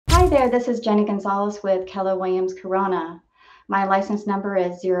there, this is Jenny Gonzalez with Keller Williams Corona. My license number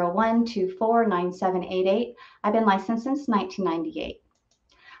is 01249788. I've been licensed since 1998.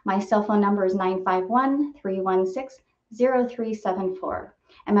 My cell phone number is 951-316-0374.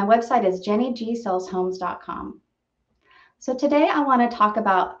 And my website is jennygsaleshomes.com. So today I want to talk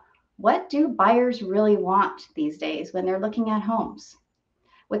about what do buyers really want these days when they're looking at homes.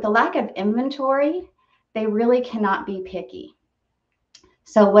 With the lack of inventory, they really cannot be picky.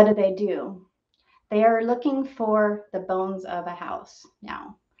 So what do? They are looking for the bones of a house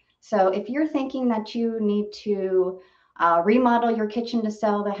now. So if you're thinking that you need to remodel your kitchen to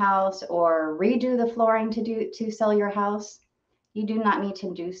sell the house or redo the flooring to sell your house, you do not need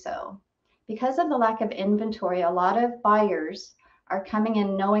to do so. Because of the lack of inventory, a lot of buyers are coming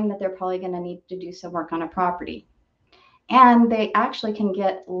in knowing that they're probably going to need to do some work on a property. And they actually can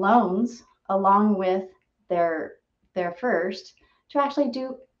get loans along with their first to actually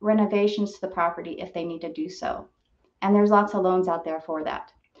do renovations to the property if they need to do so. And there's lots of loans out there for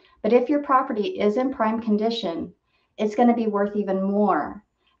that. But if your property is in prime condition, it's going to be worth even more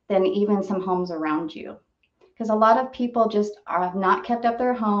than even some homes around you. Because a lot of people just have not kept up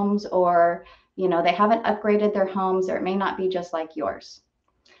their homes, or they haven't upgraded their homes, or it may not be just like yours.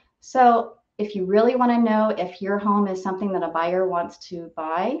 So if you really want to know if your home is something that a buyer wants to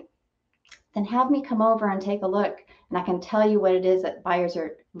buy, then have me come over and take a look, and I can tell you what it is that buyers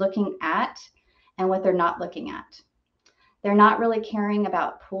are looking at and what they're not looking at. They're not really caring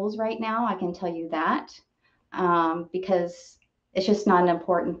about pools right now, I can tell you that, because it's just not an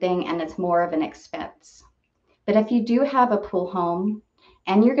important thing and it's more of an expense. But if you do have a pool home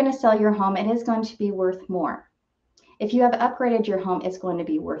and you're going to sell your home, it is going to be worth more. If you have upgraded your home, it's going to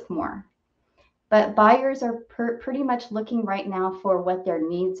be worth more. But buyers are pretty much looking right now for what their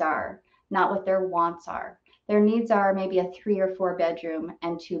needs are, not what their wants are. Their needs are maybe a 3 or 4 bedroom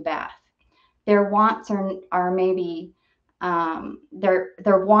and 2 bath. Their wants are maybe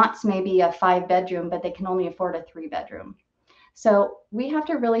their wants may be a 5 bedroom, but they can only afford a 3 bedroom. So we have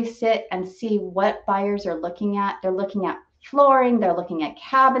to really sit and see what buyers are looking at. They're looking at flooring, they're looking at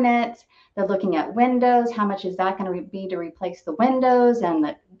cabinets, they're looking at windows. How much is that going to be to replace the windows,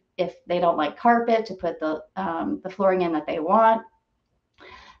 and if they don't like carpet, to put the flooring in that they want.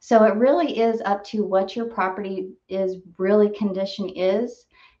 So it really is up to what your property is really condition is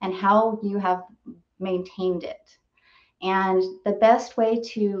and how you have maintained it. And the best way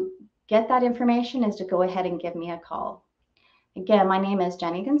to get that information is to go ahead and give me a call. Again, my name is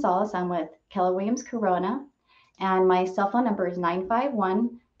Jenny Gonzalez. I'm with Keller Williams Corona, and my cell phone number is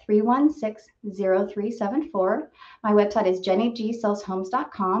 951-316-0374. My website is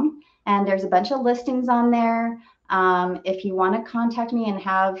jennygsaleshomes.com, and there's a bunch of listings on there. If you want to contact me and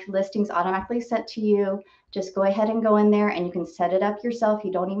have listings automatically sent to you, just go ahead and go in there and you can set it up yourself.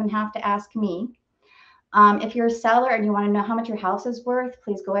 You don't even have to ask me. If you're a seller and you want to know how much your house is worth,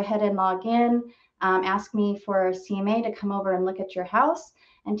 please go ahead and log in. Ask me for a CMA to come over and look at your house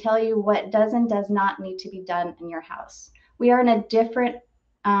and tell you what does and does not need to be done in your house. We are in a different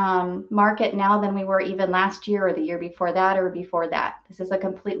market now than we were even last year or the year before that or before that. This is a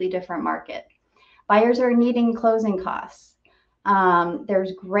completely different market. Buyers are needing closing costs.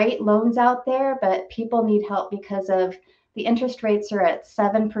 There's great loans out there, but people need help because of the interest rates are at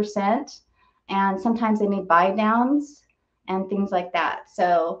 7%, and sometimes they need buy downs and things like that.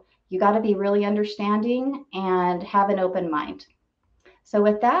 So you got to be really understanding and have an open mind. So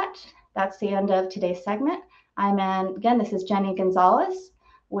with that, that's the end of today's segment. Again, this is Jenny Gonzalez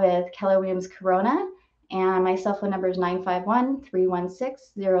with Keller Williams Corona, and my cell phone number is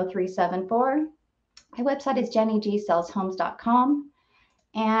 951-316-0374. My website is jennygsaleshomes.com,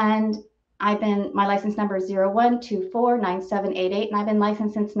 and my license number is 01249788, and I've been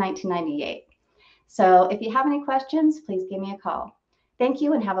licensed since 1998. So if you have any questions, please give me a call. Thank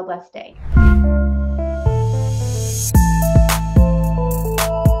you and have a blessed day.